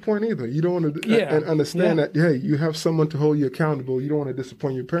want to disappoint either. You don't want to and understand that, hey, you have someone to hold you accountable. You don't want to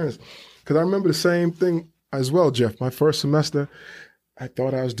disappoint your parents. Because I remember the same thing as well, Jeff. My first semester, I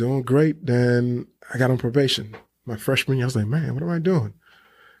thought I was doing great. Then I got on probation. My freshman year, I was like, man, what am I doing?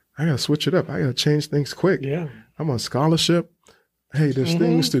 I got to switch it up. I got to change things quick. Yeah. I'm on scholarship. Hey, there's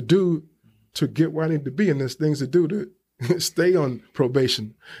things to do to get where I need to be, and there's things to do to stay on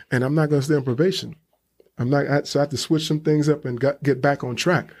probation. And I'm not going to stay on probation. So I have to switch some things up and get back on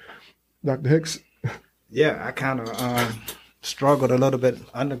track. Dr. Hicks? Yeah, I kind of struggled a little bit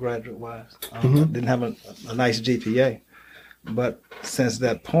undergraduate-wise. I didn't have a nice GPA. But since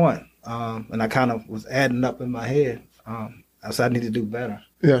that point, and I kind of was adding up in my head, I said I need to do better.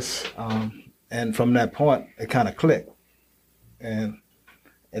 Yes. And from that point, it kind of clicked. And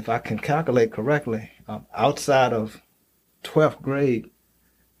if I can calculate correctly, outside of 12th grade,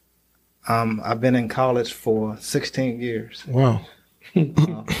 I've been in college for 16 years. Wow.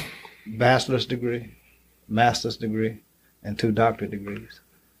 Bachelor's degree, master's degree, and 2 doctorate degrees.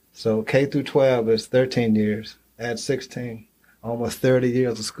 So K through 12 is 13 years. Add 16, almost 30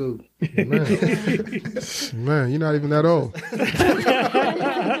 years of school. Man, you're not even that old.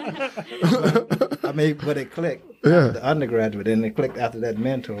 But it clicked. Yeah. The undergraduate, and it clicked after that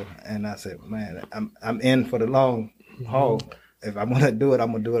mentor. And I said, man, I'm in for the long haul. If I'm going to do it,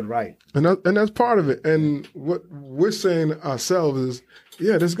 I'm going to do it right. And that's part of it. And what we're saying ourselves is,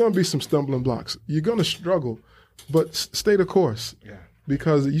 there's going to be some stumbling blocks. You're going to struggle, but stay the course. Yeah.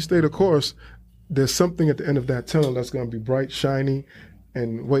 Because you stay the course, there's something at the end of that tunnel that's going to be bright, shiny,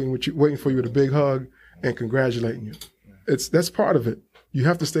 and waiting for you with a big hug and congratulating you. That's part of it. You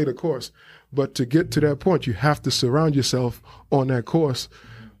have to stay the course. But to get to that point, you have to surround yourself on that course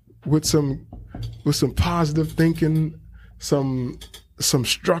with some positive thinking, some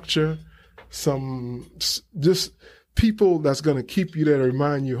structure, some just people that's going to keep you there to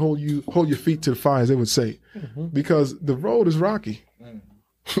remind you, hold your feet to the fire, as they would say, because the road is rocky.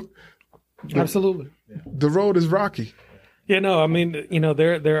 Absolutely, the road is rocky. There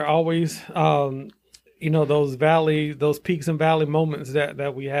are always those peaks and valley moments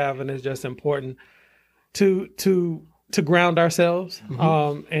that we have, and it's just important to ground ourselves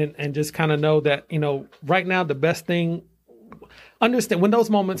and just kind of know that right now the best thing understand when those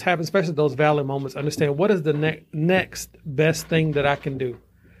moments happen, especially those valley moments, understand what is the next best thing that I can do.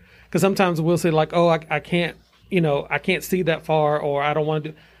 Because sometimes we'll say like, oh, I can't, I can't see that far, or I don't want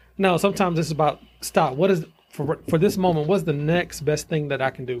to do. No, sometimes it's about stop. What is for this moment? What's the next best thing that I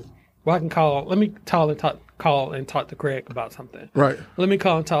can do? Well, I can call. Let me call and talk to Craig about something. Right. Let me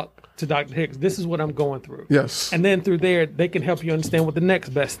call and talk to Dr. Hicks. This is what I'm going through. Yes. And then through there, they can help you understand what the next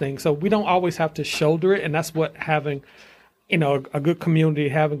best thing. So we don't always have to shoulder it, and that's what having, a good community,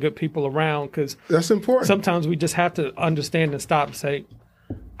 having good people around, because that's important. Sometimes we just have to understand and stop and say,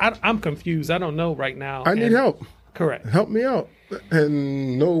 I'm confused. I don't know right now. I need help. Correct. Help me out,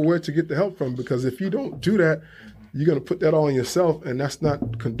 and know where to get the help from, because if you don't do that, you're going to put that all on yourself, and that's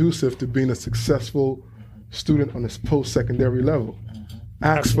not conducive to being a successful student on this post-secondary level.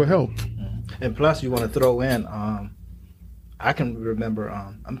 Ask for help. And plus, you want to throw in, I can remember,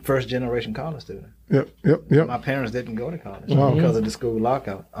 I'm a first-generation college student. Yep. My parents didn't go to college because of the school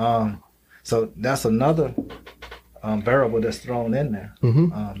lockout. So that's another variable that's thrown in there,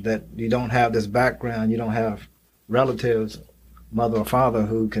 that you don't have this background, you don't have relatives, mother or father,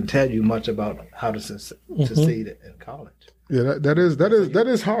 who can tell you much about how to succeed in college. Yeah, that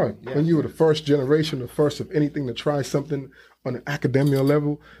is hard. Yeah. When you were the first generation, the first of anything to try something on an academic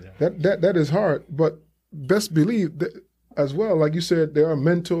level, that is hard. But best believe that as well, like you said, there are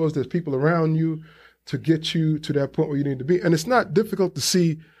mentors, there's people around you to get you to that point where you need to be. And it's not difficult to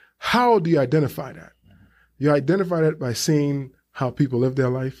see. How do you identify that? You identify that by seeing how people live their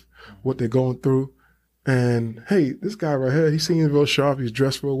life, what they're going through. And hey, this guy right here, he seems real sharp. He's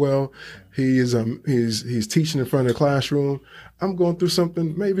dressed real well. He's teaching in front of the classroom. I'm going through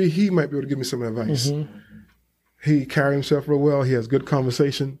something. Maybe he might be able to give me some advice. He carries himself real well. He has good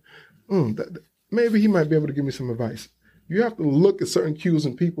conversation. Maybe he might be able to give me some advice. You have to look at certain cues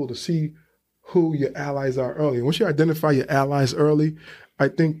in people to see who your allies are early. And once you identify your allies early, I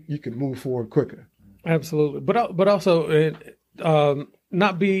think you can move forward quicker. Absolutely, but also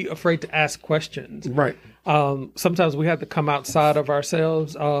not be afraid to ask questions. Right. Sometimes we have to come outside of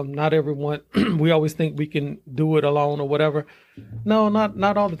ourselves. Not everyone. We always think we can do it alone or whatever. No,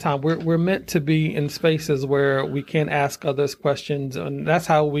 not all the time. We're meant to be in spaces where we can ask others questions, and that's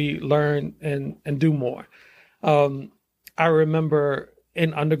how we learn and do more. I remember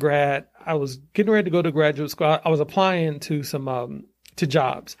in undergrad, I was getting ready to go to graduate school. I was applying to some to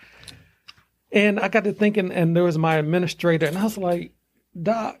jobs, and I got to thinking, and there was my administrator, and I was like,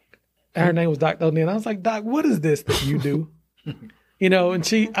 Doc, and her name was Dr. O'Neill. I was like, Doc, what is this that you do? And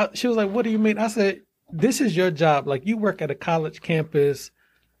she was like, what do you mean? I said, this is your job. Like, you work at a college campus.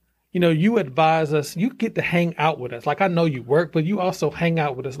 You advise us. You get to hang out with us. Like, I know you work, but you also hang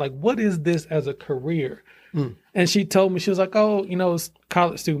out with us. Like, what is this as a career? And she told me, she was like, oh, it's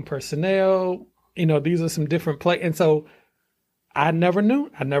college student personnel. These are some different and so I never known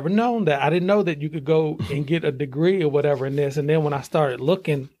that. I didn't know that you could go and get a degree or whatever in this. And then when I started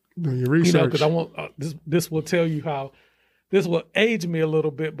looking, doing your research, because I want this will tell you how this will age me a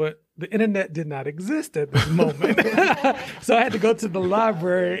little bit, but the internet did not exist at this moment. So I had to go to the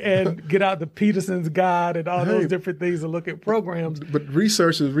library and get out the Peterson's Guide and all those different things and look at programs. But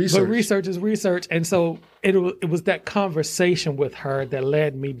research is research. But research is research. And so it was that conversation with her that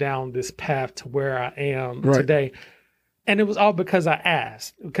led me down this path to where I am today. And it was all because I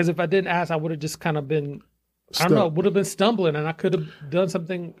asked. Because if I didn't ask, I would have just kind of been, would have been stumbling, and I could have done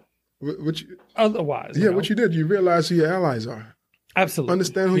something otherwise. Yeah, what you did, you realize who your allies are. Absolutely.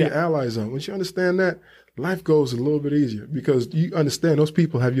 Understand who your allies are. Once you understand that, life goes a little bit easier because you understand those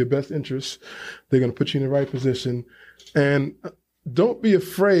people have your best interests. They're going to put you in the right position. And don't be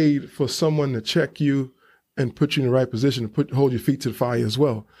afraid for someone to check you and put you in the right position and hold your feet to the fire as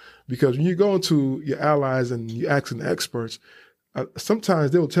well. Because when you go into your allies and you ask the experts,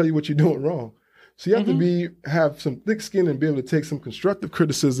 sometimes they will tell you what you're doing wrong. So you have to have some thick skin and be able to take some constructive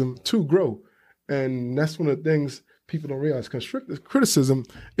criticism to grow. And that's one of the things people don't realize. Constructive criticism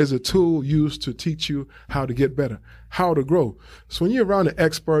is a tool used to teach you how to get better, how to grow. So when you're around the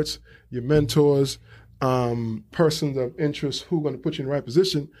experts, your mentors, persons of interest who are going to put you in the right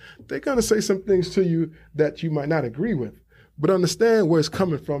position, they're going to say some things to you that you might not agree with. But understand where it's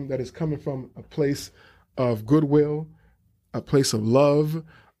coming from, that it's coming from a place of goodwill, a place of love,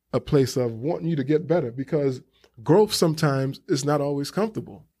 a place of wanting you to get better, because growth sometimes is not always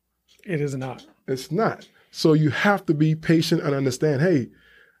comfortable. It is not. It's not. So you have to be patient and understand, hey,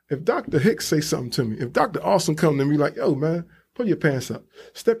 if Dr. Hicks say something to me, if Dr. Austin come to me like, yo, man, pull your pants up,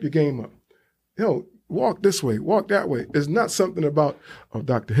 step your game up, yo, walk this way, walk that way. It's not something about, oh,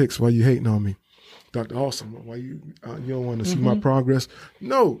 Dr. Hicks, why you hating on me? Dr. Austin, why you don't want to see my progress?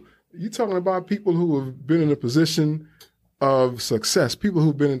 No, you're talking about people who have been in a position of success, people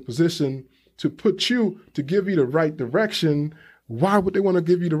who've been in position to to give you the right direction. Why would they want to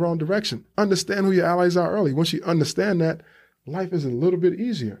give you the wrong direction? Understand who your allies are early. Once you understand that, life is a little bit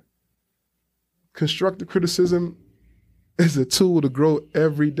easier. Constructive criticism is a tool to grow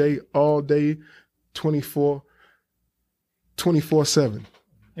every day, all day, 24/7,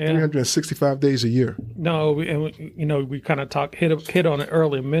 365 days a year. No, we kind of hit on it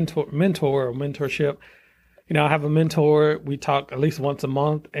early, mentor or mentorship. I have a mentor. We talk at least once a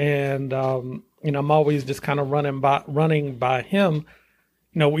month, and I'm always just kind of running by him.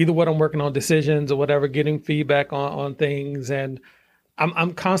 Either what I'm working on, decisions or whatever, getting feedback on things, and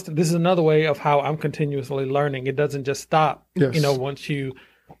I'm constant. This is another way of how I'm continuously learning. It doesn't just stop. Yes. Once you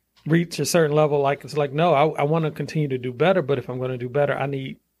reach a certain level, it's like, no, I want to continue to do better. But if I'm going to do better, I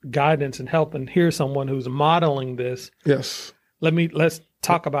need guidance and help. And here's someone who's modeling this. Yes. Let's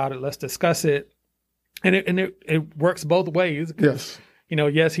talk about it. Let's discuss it. And it works both ways. Yes.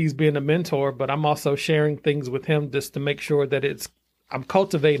 Yes, he's being a mentor, but I'm also sharing things with him just to make sure that I'm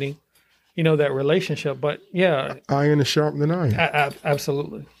cultivating, that relationship. But yeah. Iron is sharper than iron.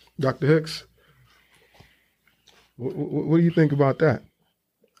 Absolutely. Dr. Hicks, what do you think about that?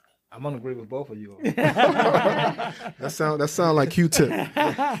 I'm gonna agree with both of you. That sound like Q-Tip.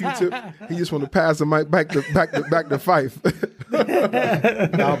 Q-Tip, he just want to pass the mic back to Fife.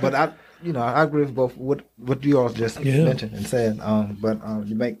 No, but I agree with both what you all just mentioned and said. But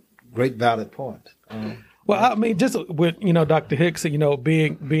you make great valid points. Well, I mean, just with Dr. Hicks,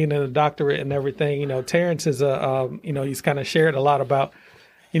 being in a doctorate and everything. Terrence is he's kind of shared a lot about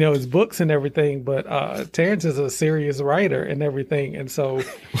his books and everything, but Terrence is a serious writer and everything, and so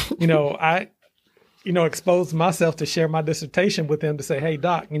I exposed myself to share my dissertation with him to say, hey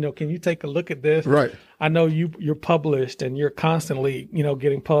Doc, can you take a look at this? Right. I know you're published and you're constantly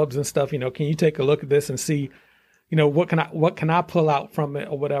getting pubs and stuff. Can you take a look at this and see what can I pull out from it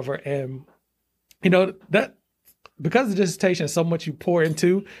or whatever? And that because the dissertation is so much you pour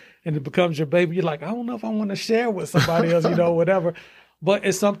into and it becomes your baby, you're like, I don't know if I want to share with somebody else, whatever. But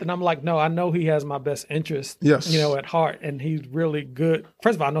it's something I'm like, no, I know he has my best interest, yes, at heart. And he's really good.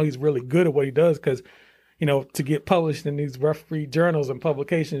 First of all, I know he's really good at what he does because, to get published in these referee journals and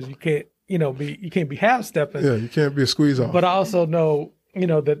publications, you can't, you can't be half stepping. Yeah, you can't be a squeeze off. But I also know,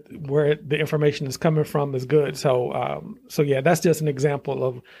 that where the information is coming from is good. So, yeah, that's just an example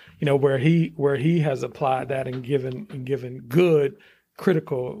of, where he has applied that and given good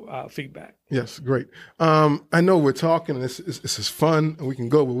critical feedback. Yes, great. I know we're talking, and this is fun, and we can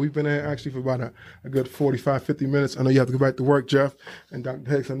go, but we've been here actually for about a good 45, 50 minutes. I know you have to go back to work, Jeff, and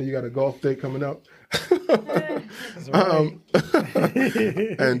Dr. Hicks, I know you got a golf day coming up.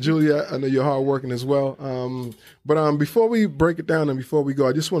 And Julia, I know you're hardworking as well. But before we break it down and before we go,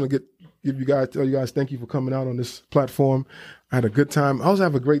 I just want to tell you guys thank you for coming out on this platform. I had a good time. I always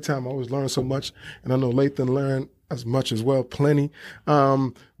have a great time. I always learn so much, and I know Lathan learned as much as well, plenty.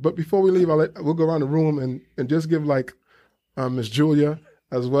 But before we leave, we'll go around the room and just give Miss Julia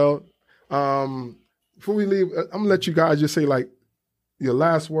as well. Before we leave, I'm gonna let you guys just say your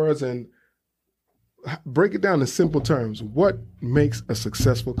last words and break it down in simple terms. What makes a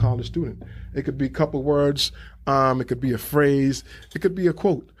successful college student? It could be a couple words. It could be a phrase. It could be a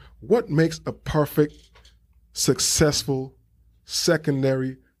quote. What makes a perfect, successful,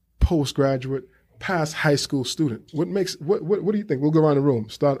 secondary, postgraduate, past high school student? What do you think? We'll go around the room.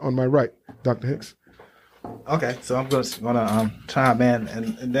 Start on my right, Dr. Hicks. Okay, so I'm just gonna chime in,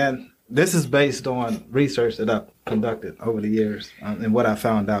 and then this is based on research that I've conducted over the years and what I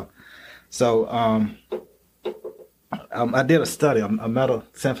found out. So I did a study, a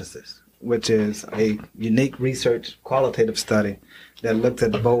meta-synthesis, which is a unique research qualitative study that looked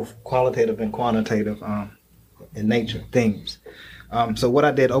at both qualitative and quantitative in nature themes. So what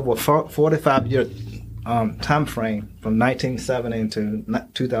I did over a 45-year time frame from 1970 to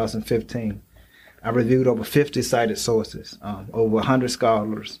 2015, I reviewed over 50 cited sources, over 100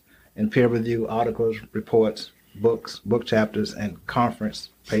 scholars, and peer-reviewed articles, reports, books, book chapters, and conference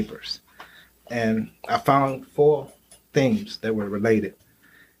papers. And I found 4 themes that were related.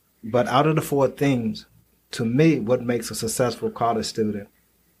 But out of the 4 themes, to me, what makes a successful college student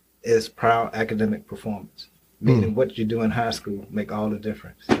is proud academic performance. Meaning what you do in high school make all the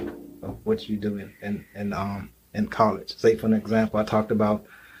difference of what you do in college. Say, for an example, I talked about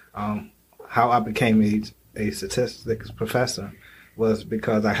how I became a statistics professor was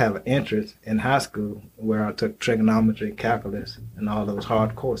because I have an interest in high school where I took trigonometry, calculus, and all those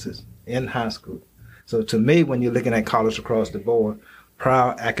hard courses in high school. So to me, when you're looking at college across the board,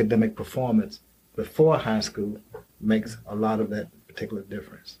 proud academic performance before high school makes a lot of that particular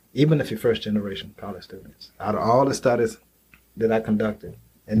difference, even if you're first generation college students. Out of all the studies that I conducted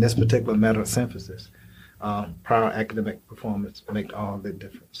in this particular matter of synthesis, prior academic performance make all the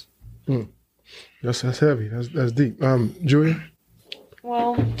difference. That's heavy. That's deep. Julia?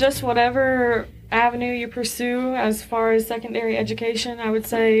 Well, just whatever avenue you pursue as far as secondary education, I would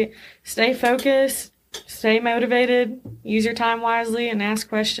say stay focused, stay motivated, use your time wisely, and ask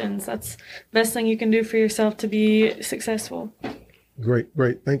questions. That's the best thing you can do for yourself to be successful. Great.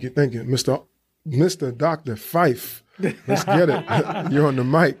 Thank you. Mr. Dr. Fife. Let's get it. You're on the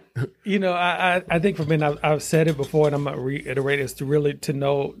mic. You know, I think for me, and I've said it before, and I'm gonna reiterate, is to really to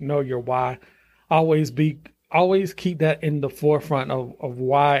know your why. Always keep that in the forefront of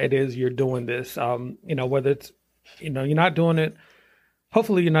why it is you're doing this. You know, whether it's, you know, you're not doing it.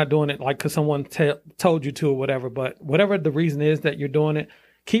 Hopefully, you're not doing it like because someone told you to or whatever. But whatever the reason is that you're doing it,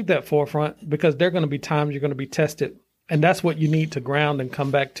 keep that forefront, because there are going to be times you're going to be tested, and that's what you need to ground and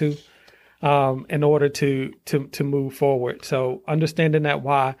come back to. In order to move forward. So understanding that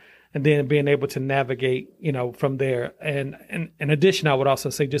why, and then being able to navigate, you know, from there. And in addition, I would also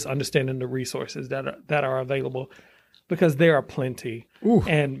say just understanding the resources that are available, because there are plenty. Ooh,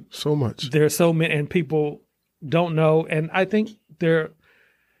 and so much. There's so many, and people don't know. And I think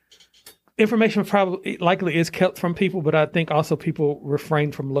information probably likely is kept from people, but I think also people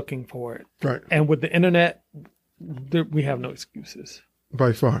refrain from looking for it. Right. And with the internet, we have no excuses.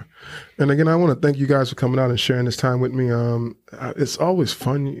 By far. And again, I want to thank you guys for coming out and sharing this time with me. It's always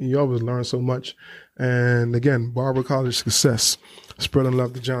fun. You always learn so much. And again, Barber College success, spreading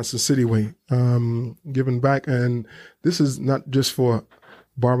love the Johnson City way, giving back. And this is not just for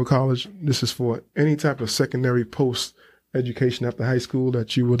Barber College. This is for any type of secondary post education after high school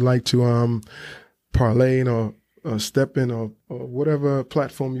that you would like to parlay in or step in or whatever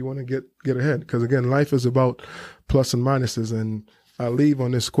platform you want to get ahead. Because again, life is about plus and minuses. And I leave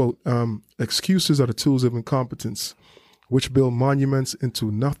on this quote, excuses are the tools of incompetence, which build monuments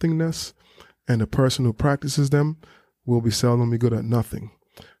into nothingness, and the person who practices them will be seldom be good at nothing.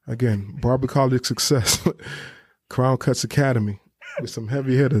 Again, Barber College success, Crown Cuts Academy, with some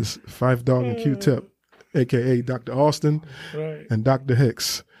heavy hitters, Fife Dog and Q-Tip, a.k.a. Dr. Austin, right, and Dr.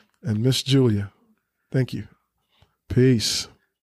 Hicks, and Miss Julia. Thank you. Peace.